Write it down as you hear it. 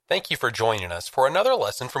Thank you for joining us for another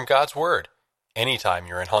lesson from God's Word. Anytime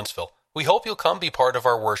you're in Huntsville, we hope you'll come be part of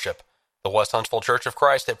our worship. The West Huntsville Church of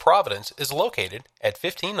Christ at Providence is located at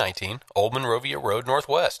 1519 Old Monrovia Road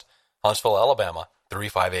Northwest, Huntsville, Alabama,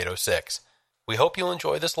 35806. We hope you'll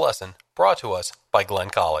enjoy this lesson brought to us by Glenn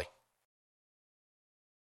Colley.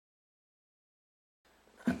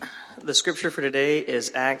 The scripture for today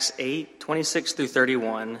is Acts 8:26 through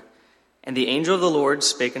 31. And the angel of the Lord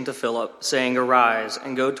spake unto Philip, saying, Arise,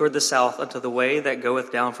 and go toward the south unto the way that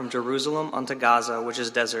goeth down from Jerusalem unto Gaza, which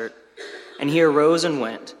is desert. And he arose and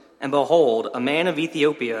went. And behold, a man of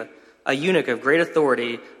Ethiopia, a eunuch of great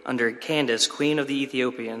authority under Candace, queen of the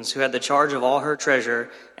Ethiopians, who had the charge of all her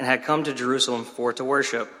treasure, and had come to Jerusalem for to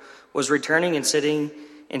worship, was returning and sitting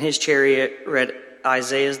in his chariot, read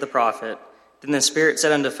Isaiah the prophet. Then the Spirit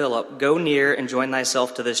said unto Philip, Go near and join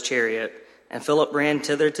thyself to this chariot. And Philip ran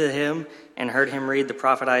thither to him, and heard him read the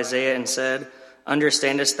prophet Isaiah, and said,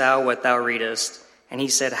 Understandest thou what thou readest? And he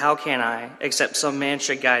said, How can I, except some man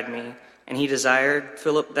should guide me? And he desired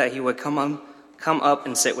Philip that he would come up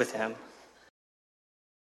and sit with him.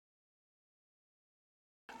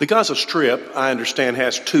 The Gaza Strip, I understand,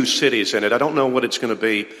 has 2 cities in it. I don't know what it's going to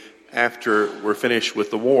be after we're finished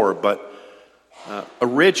with the war, but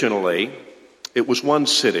originally it was one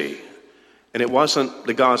city. And it wasn't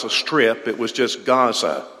the Gaza Strip, it was just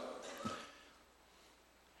Gaza.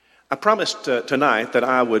 I promised tonight that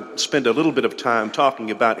I would spend a little bit of time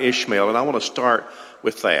talking about Ishmael, and I want to start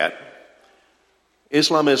with that.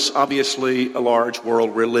 Islam is obviously a large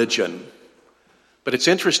world religion, but it's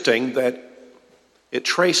interesting that it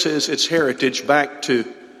traces its heritage back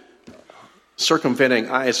to circumventing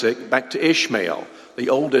Isaac, back to Ishmael, the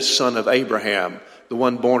oldest son of Abraham, the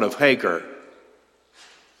one born of Hagar.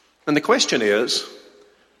 And the question is,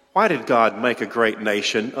 why did God make a great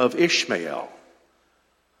nation of Ishmael?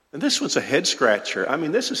 And this was a head-scratcher. I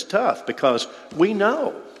mean, this is tough because we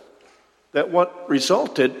know that what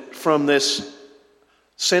resulted from this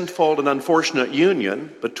sinful and unfortunate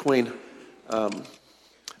union between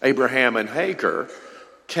Abraham and Hagar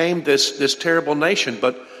came this terrible nation.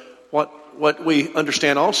 But what we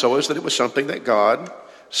understand also is that it was something that God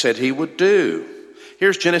said he would do.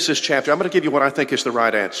 Here's Genesis chapter. I'm going to give you what I think is the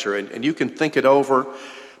right answer, and you can think it over.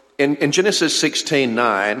 In Genesis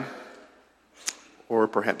 16:9, or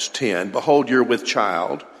perhaps 10, Behold, you're with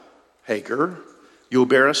child, Hagar. You'll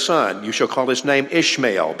bear a son. You shall call his name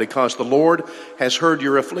Ishmael, because the Lord has heard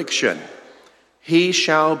your affliction. He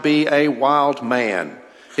shall be a wild man.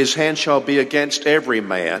 His hand shall be against every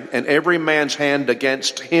man, and every man's hand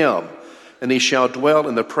against him. And he shall dwell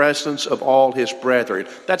in the presence of all his brethren.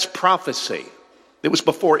 That's prophecy. It was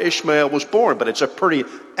before Ishmael was born, but it's a pretty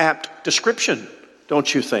apt description,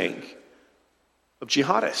 don't you think, of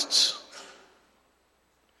jihadists.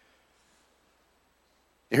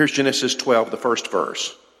 Here's Genesis 12, the first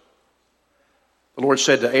verse. The Lord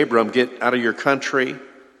said to Abram, Get out of your country,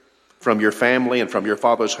 from your family, and from your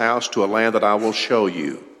father's house to a land that I will show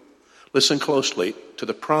you. Listen closely to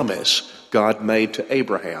the promise God made to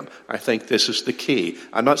Abraham. I think this is the key.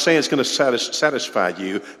 I'm not saying it's going to satisfy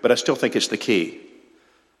you, but I still think it's the key.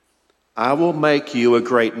 I will make you a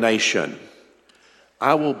great nation.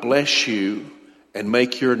 I will bless you and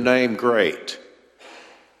make your name great.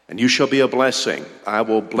 And you shall be a blessing. I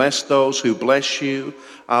will bless those who bless you.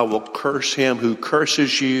 I will curse him who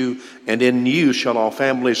curses you. And in you shall all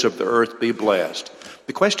families of the earth be blessed.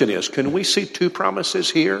 The question is, can we see 2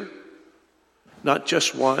 promises here? Not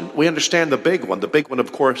just one. We understand the big one. The big one,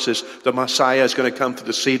 of course, is the Messiah is going to come through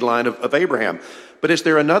the seed line of Abraham. But is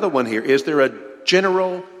there another one here? Is there a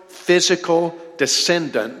general physical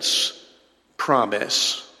descendants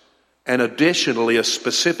promise, and additionally a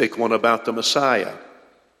specific one about the Messiah?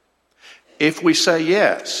 If we say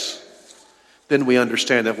yes, then we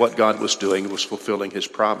understand that what God was doing was fulfilling his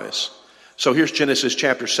promise. So here's Genesis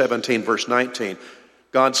chapter 17, verse 19.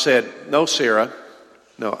 God said, No, Sarah,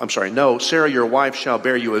 your wife shall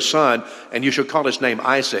bear you a son, and you shall call his name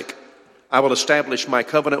Isaac. I will establish my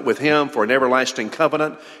covenant with him for an everlasting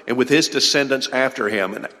covenant, and with his descendants after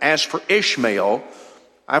him. And as for Ishmael,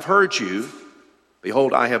 I've heard you.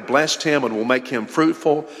 Behold, I have blessed him and will make him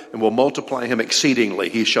fruitful and will multiply him exceedingly.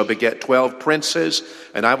 He shall beget 12 princes,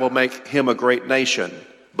 and I will make him a great nation.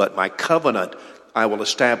 But my covenant I will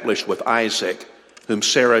establish with Isaac, whom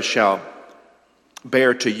Sarah shall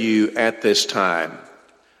bear to you at this time.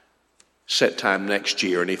 Set time next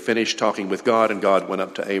year. And he finished talking with God, and God went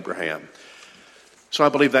up to Abraham. So I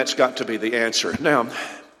believe that's got to be the answer. Now,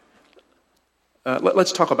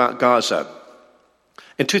 let's talk about Gaza.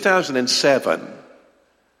 In 2007,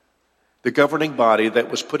 the governing body that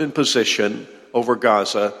was put in position over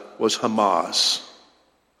Gaza was Hamas.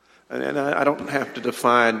 And I don't have to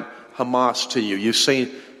define Hamas to you. You've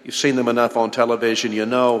seen them enough on television. You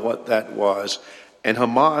know what that was. And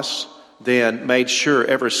Hamas then made sure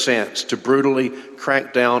ever since to brutally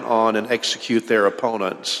crack down on and execute their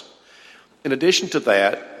opponents. In addition to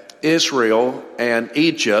that, Israel and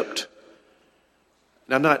Egypt,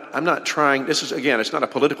 and I'm not trying, this is, again, it's not a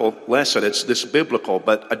political lesson, it's this biblical,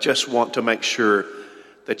 but I just want to make sure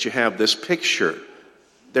that you have this picture.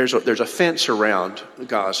 There's a fence around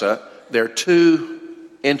Gaza. There are two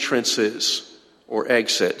entrances or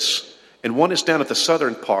exits, and one is down at the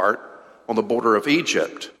southern part on the border of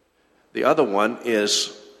Egypt. The other one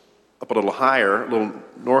is up a little higher, a little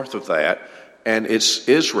north of that, and it's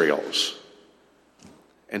Israel's.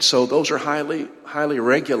 And so those are highly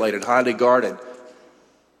regulated, highly guarded.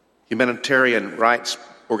 Humanitarian rights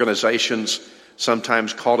organizations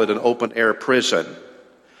sometimes call it an open-air prison.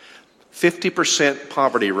 50%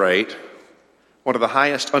 poverty rate, one of the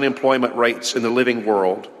highest unemployment rates in the living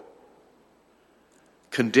world.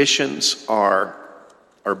 Conditions are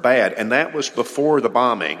bad, and that was before the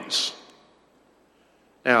bombings.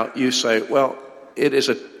 Now, you say, well, it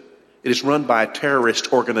is run by a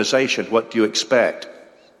terrorist organization. What do you expect?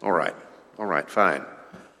 All right, fine.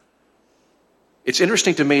 It's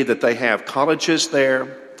interesting to me that they have colleges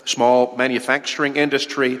there, small manufacturing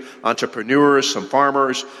industry, entrepreneurs, some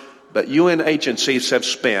farmers, but UN agencies have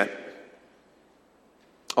spent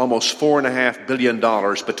almost $4.5 billion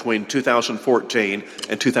between 2014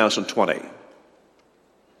 and 2020.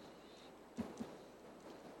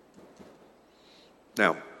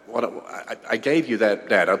 Now, I gave you that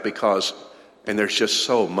data because, and there's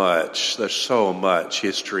so much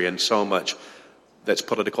history and so much that's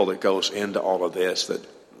political that goes into all of this that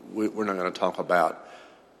we're not going to talk about.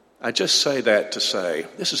 I just say that to say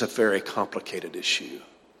this is a very complicated issue.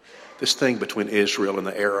 This thing between Israel and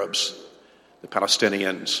the Arabs, the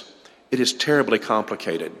Palestinians, it is terribly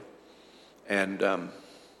complicated. And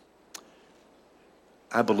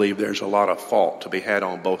I believe there's a lot of fault to be had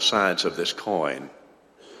on both sides of this coin.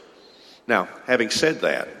 Now, having said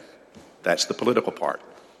that, that's the political part.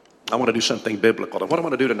 I want to do something biblical. And what I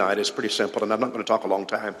want to do tonight is pretty simple, and I'm not going to talk a long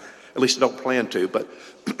time. At least I don't plan to. But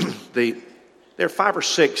there are 5 or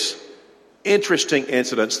 6 interesting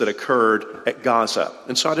incidents that occurred at Gaza.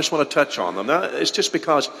 And so I just want to touch on them. Now, it's just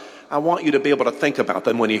because I want you to be able to think about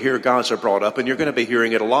them when you hear Gaza brought up, and you're going to be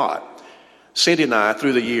hearing it a lot. Cindy and I,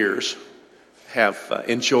 through the years, have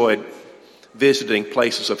enjoyed visiting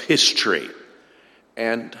places of history.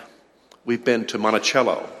 And we've been to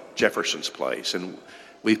Monticello, Jefferson's place, and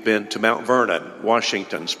we've been to Mount Vernon,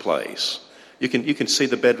 Washington's place. You can see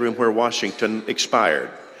the bedroom where Washington expired.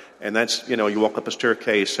 And that's, you walk up a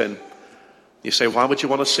staircase and you say, why would you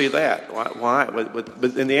want to see that? Why?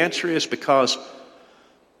 And the answer is because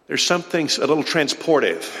there's some things a little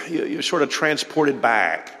transportive. You're sort of transported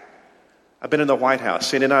back. I've been in the White House.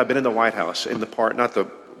 Cindy and I have been in the White House in the part, not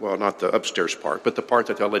the upstairs part, but the part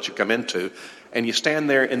that they'll let you come into. And you stand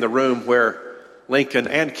there in the room where Lincoln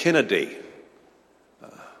and Kennedy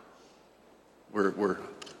were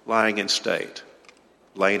laying in state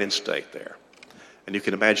there. And you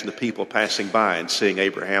can imagine the people passing by and seeing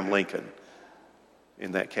Abraham Lincoln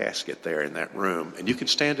in that casket there in that room. And you can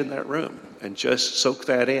stand in that room and just soak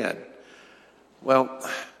that in. Well,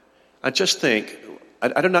 I just think,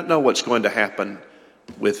 I do not know what's going to happen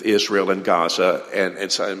with Israel and Gaza, and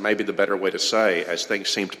it's maybe the better way to say, as things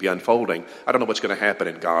seem to be unfolding, I don't know what's going to happen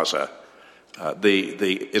in Gaza.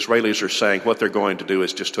 The Israelis are saying what they're going to do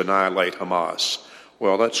is just to annihilate Hamas.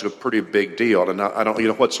 Well, that's a pretty big deal, and I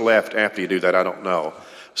don't, what's left after you do that, I don't know.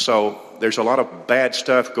 So there's a lot of bad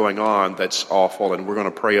stuff going on that's awful, and we're going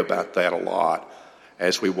to pray about that a lot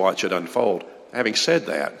as we watch it unfold. Having said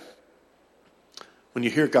that, when you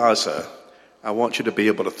hear Gaza, I want you to be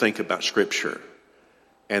able to think about Scripture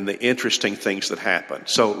and the interesting things that happen.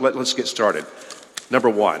 So let's get started. Number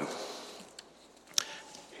 1,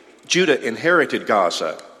 Judah inherited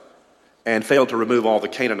Gaza and failed to remove all the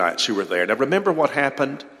Canaanites who were there. Now remember what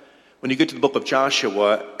happened when you get to the book of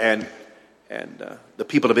Joshua and the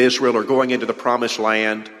people of Israel are going into the promised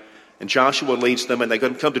land, and Joshua leads them, and they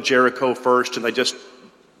come to Jericho first, and they just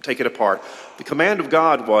take it apart. The command of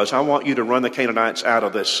God was, I want you to run the Canaanites out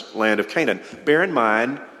of this land of Canaan. Bear in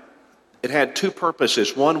mind, it had 2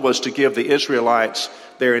 purposes. One was to give the Israelites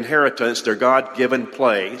their inheritance, their God-given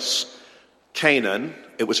place, Canaan.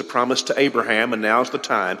 It was a promise to Abraham, and now's the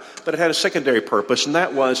time. But it had a secondary purpose, and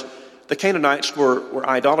that was the Canaanites were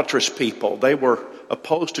idolatrous people. They were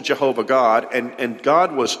opposed to Jehovah God, and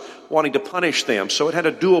God was wanting to punish them. So it had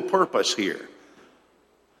a dual purpose here.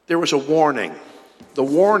 There was a warning. The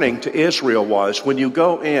warning to Israel was, when you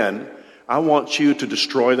go in, I want you to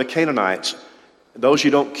destroy the Canaanites. Those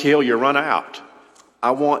you don't kill, you run out.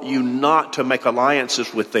 I want you not to make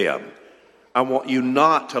alliances with them. I want you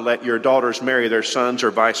not to let your daughters marry their sons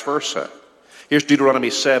or vice versa. Here's Deuteronomy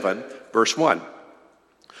 7, verse 1.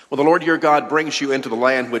 When the Lord your God brings you into the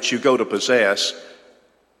land which you go to possess,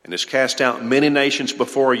 and has cast out many nations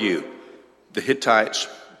before you, the Hittites,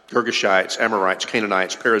 Girgashites, Amorites,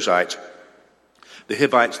 Canaanites, Perizzites, the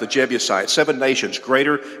Hivites, the Jebusites, 7 nations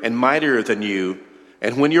greater and mightier than you.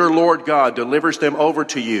 And when your Lord God delivers them over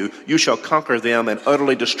to you, you shall conquer them and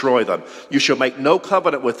utterly destroy them. You shall make no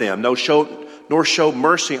covenant with them, nor show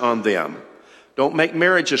mercy on them. Don't make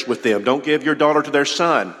marriages with them. Don't give your daughter to their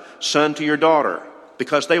son, son to your daughter,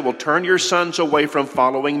 because they will turn your sons away from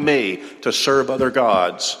following me to serve other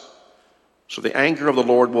gods. So the anger of the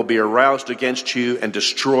Lord will be aroused against you and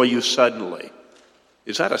destroy you suddenly.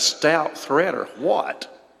 Is that a stout threat or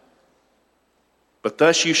what? But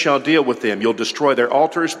thus you shall deal with them. You'll destroy their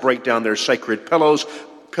altars, break down their sacred pillars,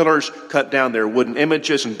 cut down their wooden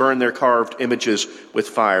images, and burn their carved images with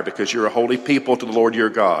fire, because you're a holy people to the Lord your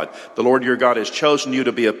God. The Lord your God has chosen you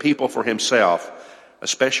to be a people for himself, a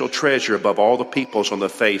special treasure above all the peoples on the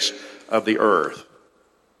face of the earth.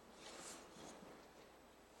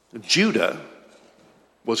 Judah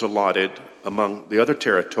was allotted among the other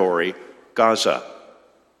territory, Gaza.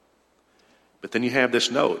 But then you have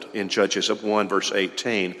this note in Judges of 1, verse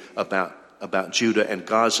 18 about Judah and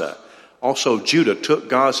Gaza. Also, Judah took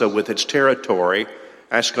Gaza with its territory,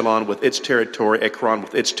 Askelon with its territory, Ekron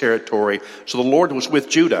with its territory. So the Lord was with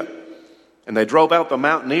Judah. And they drove out the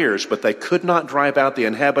mountaineers, but they could not drive out the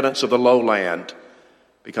inhabitants of the lowland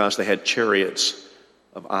because they had chariots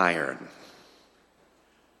of iron.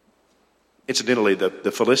 Incidentally,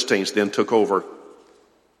 the Philistines then took over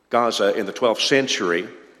Gaza in the 12th century.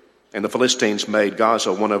 And the Philistines made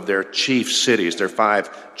Gaza one of their chief cities, their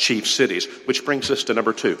 5 chief cities, which brings us to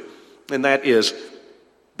number 2. And that is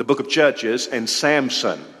the book of Judges and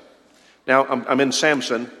Samson. Now, I'm in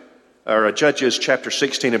Judges chapter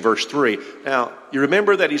 16 and verse 3. Now, you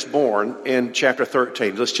remember that he's born in chapter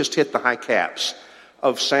 13. Let's just hit the high caps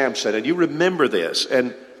of Samson. And you remember this.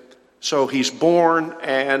 And so he's born,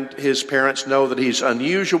 and his parents know that he's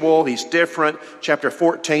unusual, he's different. Chapter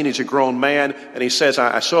 14, he's a grown man, and he says,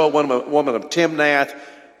 I saw a woman of Timnath,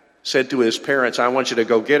 said to his parents, I want you to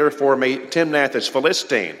go get her for me. Timnath is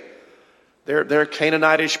Philistine. They're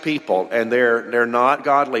Canaanitish people, and they're not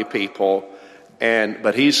godly people.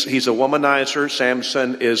 But he's a womanizer.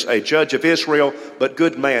 Samson is a judge of Israel, but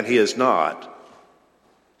good man he is not.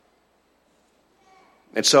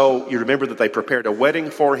 And so you remember that they prepared a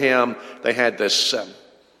wedding for him. They had this I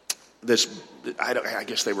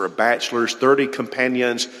guess they were bachelors, 30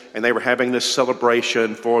 companions, and they were having this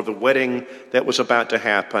celebration for the wedding that was about to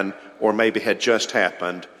happen, or maybe had just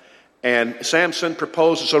happened. And Samson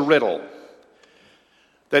proposes a riddle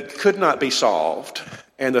that could not be solved.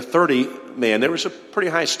 And the 30 men, there was a pretty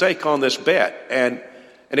high stake on this bet, and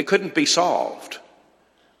it couldn't be solved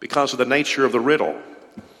because of the nature of the riddle.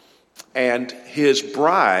 And his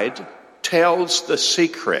bride tells the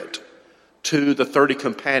secret to the 30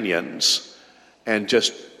 companions and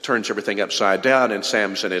just turns everything upside down. And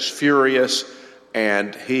Samson is furious,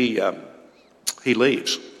 and he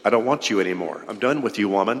leaves. I don't want you anymore. I'm done with you,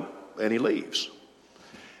 woman. And he leaves.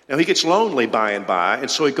 Now he gets lonely by and by, and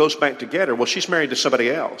so he goes back to get her. Well, she's married to somebody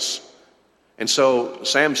else. And so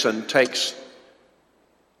Samson takes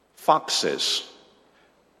foxes,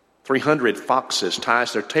 300 foxes,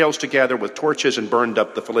 ties their tails together with torches and burned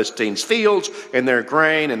up the Philistines' fields and their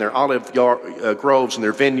grain and their olive groves and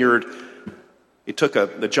their vineyard. He took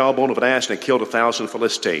the jawbone of an ass and killed 1,000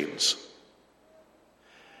 Philistines.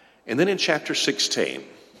 And then in chapter 16,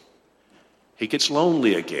 he gets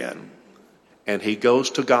lonely again, and he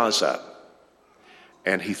goes to Gaza,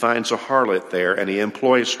 and he finds a harlot there, and he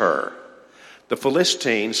employs her. The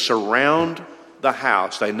Philistines surround the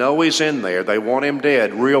house. They know he's in there. They want him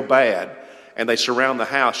dead real bad, and they surround the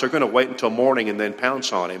house. They're going to wait until morning and then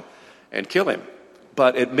pounce on him and kill him.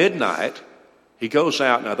 But at midnight, he goes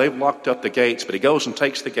out. Now, they've locked up the gates, but he goes and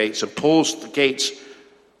takes the gates and pulls the gates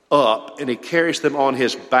up, and he carries them on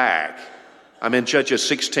his back. I'm in Judges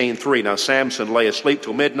 16:3. Now, Samson lay asleep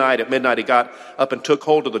till midnight. At midnight, he got up and took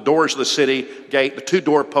hold of the doors of the city gate, the 2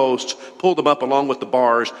 doorposts, pulled them up along with the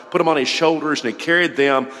bars, put them on his shoulders, and he carried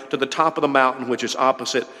them to the top of the mountain, which is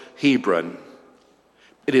opposite Hebron.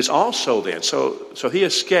 It is also then, so he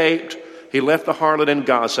escaped. He left the harlot in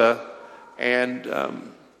Gaza, and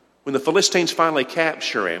when the Philistines finally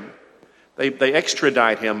capture him, they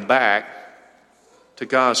extradite him back to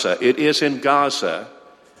Gaza. It is in Gaza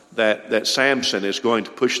that Samson is going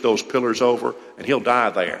to push those pillars over, and he'll die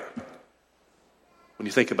there. When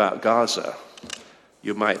you think about Gaza,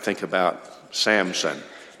 you might think about Samson,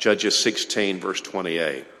 Judges 16, verse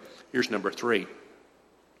 28. Here's number 3,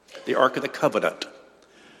 the Ark of the Covenant.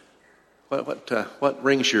 What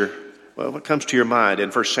comes to your mind in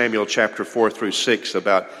 1 Samuel chapter 4 through 6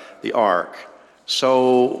 about the Ark?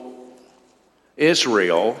 So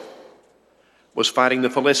Israel was fighting the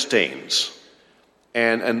Philistines.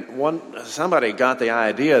 And somebody got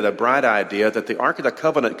the bright idea, that the Ark of the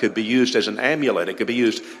Covenant could be used as an amulet. It could be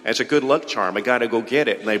used as a good luck charm. A guy to go get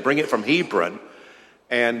it. And they bring it from Hebron,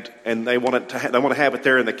 and they want to have it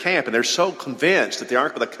there in the camp. And they're so convinced that the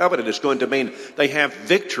Ark of the Covenant is going to mean they have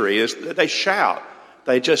victory, they shout.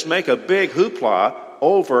 They just make a big hoopla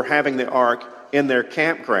over having the Ark in their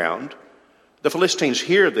campground. The Philistines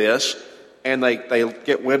hear this, and they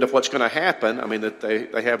get wind of what's going to happen. I mean, that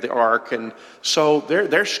they have the Ark, and so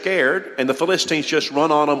they're scared, and the Philistines just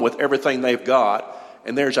run on them with everything they've got,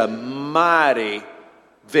 and there's a mighty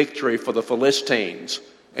victory for the Philistines.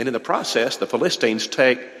 And in the process, the Philistines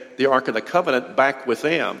take the Ark of the Covenant back with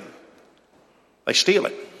them. They steal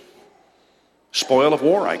it. Spoil of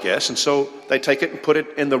war, I guess. And so they take it and put it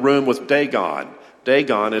in the room with Dagon.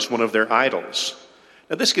 Dagon is one of their idols.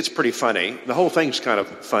 Now, this gets pretty funny. The whole thing's kind of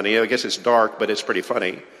funny. I guess it's dark, but it's pretty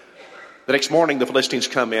funny. The next morning, the Philistines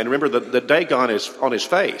come in. Remember, the Dagon is on his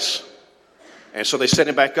face. And so they set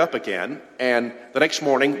him back up again. And the next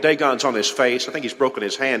morning, Dagon's on his face. I think he's broken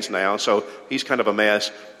his hands now, so he's kind of a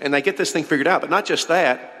mess. And they get this thing figured out. But not just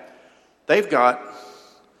that. They've got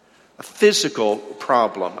a physical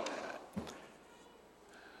problem.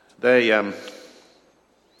 They have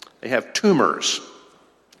tumors.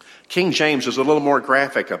 King James is a little more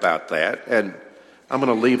graphic about that, and I'm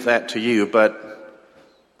going to leave that to you, but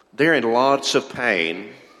they're in lots of pain,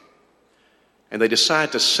 and they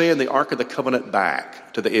decide to send the Ark of the Covenant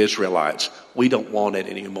back to the Israelites. We don't want it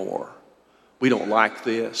anymore. We don't like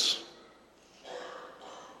this.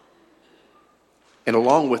 And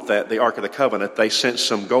along with that, the Ark of the Covenant, they sent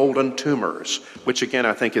some golden tumors, which again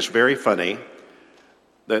I think is very funny.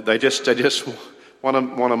 They just want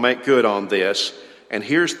to make good on this. And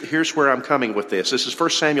here's where I'm coming with this. This is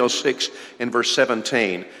 1 Samuel 6 and verse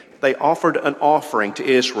 17. They offered an offering to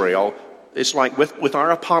Israel. It's like with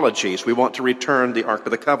our apologies, we want to return the Ark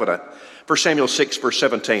of the Covenant. 1 Samuel 6 verse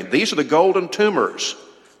 17. These are the golden tumors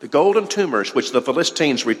which the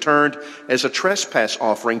Philistines returned as a trespass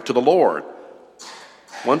offering to the Lord.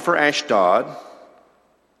 One for Ashdod,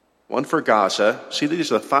 one for Gaza. See, these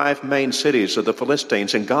are the 5 main cities of the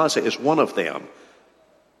Philistines, and Gaza is one of them.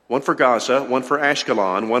 One for Gaza, one for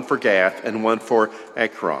Ashkelon, one for Gath, and one for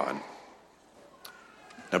Ekron.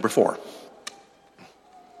 Number 4.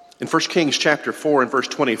 In 1 Kings chapter 4 and verse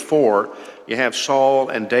 24, you have Saul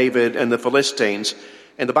and David and the Philistines.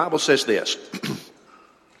 And the Bible says this.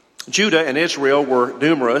 Judah and Israel were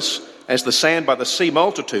numerous as the sand by the sea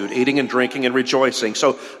multitude, eating and drinking and rejoicing.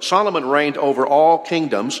 So Solomon reigned over all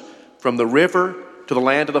kingdoms, from the river to the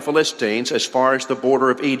land of the Philistines, as far as the border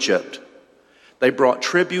of Egypt. They brought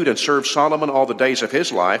tribute and served Solomon all the days of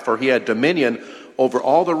his life, for he had dominion over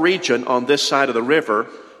all the region on this side of the river,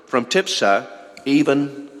 from Tiphsah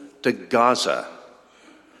even to Gaza.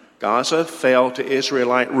 Gaza fell to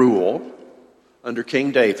Israelite rule under King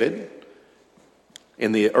David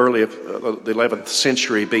in the early of the 11th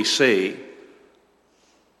century BC.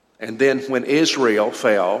 And then when Israel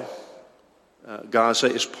fell, Gaza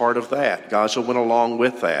is part of that. Gaza went along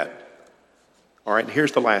with that. All right,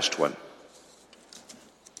 here's the last one.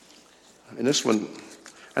 And this one,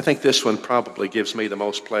 I think this one probably gives me the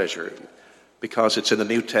most pleasure because it's in the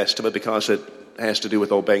New Testament, because it has to do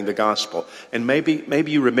with obeying the gospel. And maybe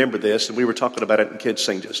you remember this, and we were talking about it in Kids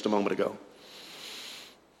Sing just a moment ago.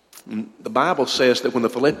 The Bible says that when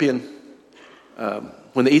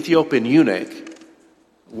the Ethiopian eunuch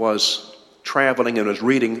was traveling and was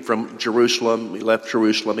reading from Jerusalem, he left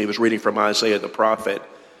Jerusalem, he was reading from Isaiah the prophet,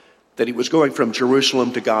 that he was going from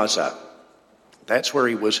Jerusalem to Gaza. That's where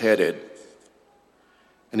he was headed.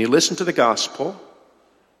 And he listened to the gospel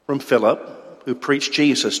from Philip, who preached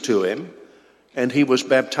Jesus to him, and he was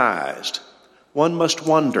baptized. One must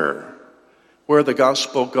wonder where the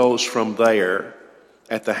gospel goes from there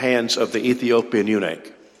at the hands of the Ethiopian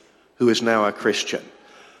eunuch, who is now a Christian.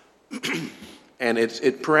 And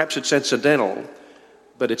perhaps it's incidental,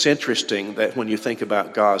 but it's interesting that when you think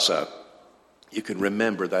about Gaza, you can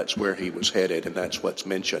remember that's where he was headed, and that's what's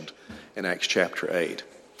mentioned in Acts chapter 8.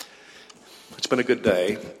 It's been a good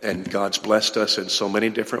day, and God's blessed us in so many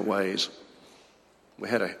different ways. We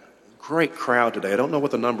had a great crowd today. I don't know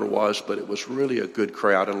what the number was, but it was really a good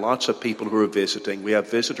crowd, and lots of people who are visiting. We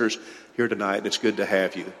have visitors here tonight, and it's good to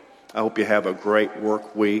have you. I hope you have a great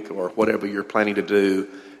work week or whatever you're planning to do,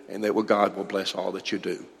 and that God will bless all that you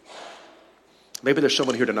do. Maybe there's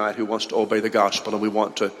someone here tonight who wants to obey the gospel, and we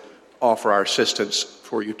want to offer our assistance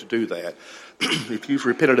for you to do that. If you've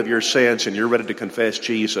repented of your sins and you're ready to confess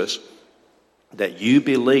Jesus, that you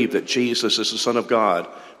believe that Jesus is the Son of God,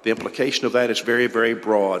 the implication of that is very, very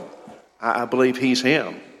broad. I believe He's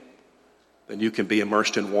Him. Then you can be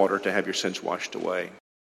immersed in water to have your sins washed away.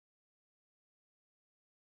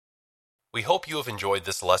 We hope you have enjoyed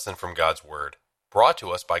this lesson from God's Word, brought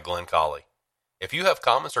to us by Glenn Colley. If you have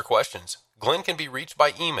comments or questions, Glenn can be reached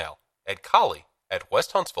by email at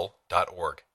colley@westhuntsville.org.